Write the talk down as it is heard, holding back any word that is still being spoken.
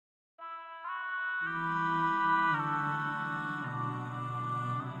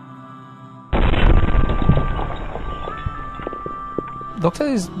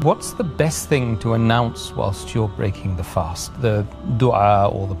Doctor, what's the best thing to announce whilst you're breaking the fast? The dua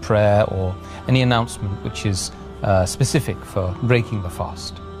or the prayer or any announcement which is specific for breaking the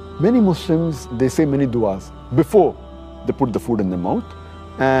fast? Many Muslims, they say many duas before they put the food in their mouth,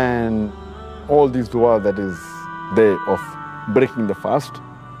 and all these duas that is there of breaking the fast,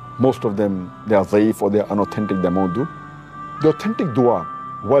 most of them, they are zaif or they are unauthentic, they won't do. The authentic dua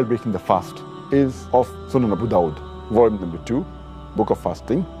while breaking the fast is of Sunan Abu Dawud, volume number 2, Book of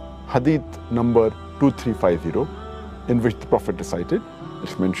Fasting, Hadith number 2350, in which the Prophet recited,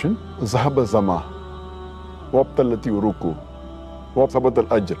 it's mentioned, Zahaba Zama, Wabtalati Uruku, Wabsabat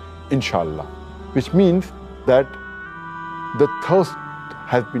al-Ajr, Inshallah, which means that the thirst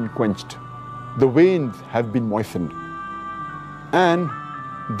has been quenched, the veins have been moistened, and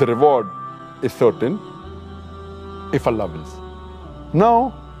the reward is certain if Allah wills.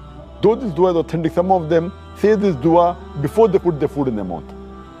 Now, though this dua is authentic, some of them say this dua before they put their food in their mouth,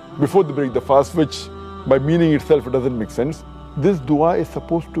 before they break the fast, which by meaning itself it doesn't make sense. This dua is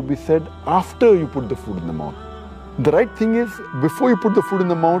supposed to be said after you put the food in the mouth. The right thing is, before you put the food in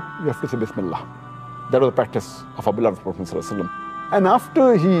the mouth, you have to say Bismillah. That was the practice of our beloved Prophet ﷺ. And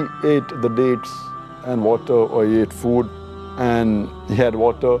after he ate the dates and water, or he ate food and he had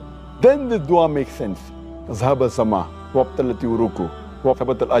water, then this dua makes sense. Zahaba Sama, Wabtalati Uruku,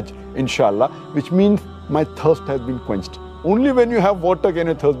 Wabsabat al-Ajr, Inshallah, which means my thirst has been quenched. Only when you have water can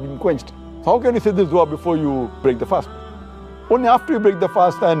your thirst be quenched. So how can you say this dua before you break the fast? Only after you break the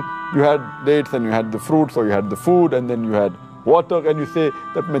fast and you had dates and you had the fruits or you had the food and then you had water, can you say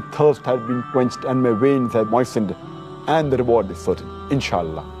that my thirst has been quenched and my veins have moistened and the reward is certain,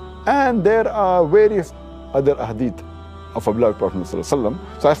 Inshallah. And there are various other hadith of our beloved Prophet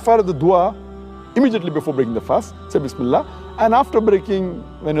ﷺ. So as far as the dua, immediately before breaking the fast, say Bismillah, and after breaking,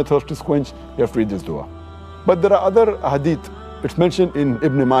 when your thirst is quenched, you have to read this dua. But there are other hadith. It's mentioned in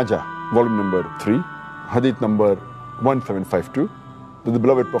Ibn Majah, volume number 3, hadith number 1752, that the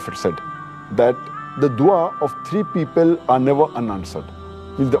beloved Prophet said that the dua of 3 people are never unanswered,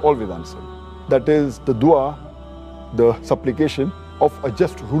 means they're always answered. That is the dua, the supplication of a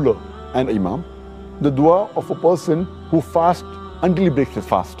just ruler and imam, the dua of a person who fasts until he breaks his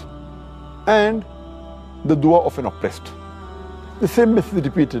fast, and the dua of an oppressed. The same message is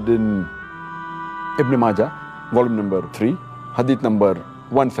repeated in Ibn Majah, volume number 3, hadith number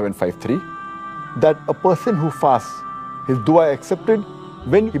 1753, that a person who fasts, his dua accepted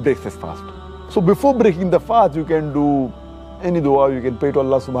when he breaks his fast. So before breaking the fast, you can do any dua, you can pray to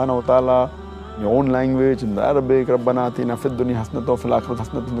Allah subhanahu wa ta'ala in your own language, in the Arabic, Rabbana atina fid dunya hasanatan wa fil akhirati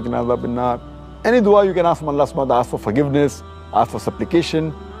hasanatan wa qina adhaban nar. Any dua you can ask from Allah subhanahu wa ta'ala, ask for forgiveness, ask for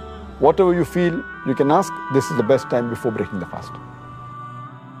supplication. Whatever you feel, you can ask. This is the best time before breaking the fast.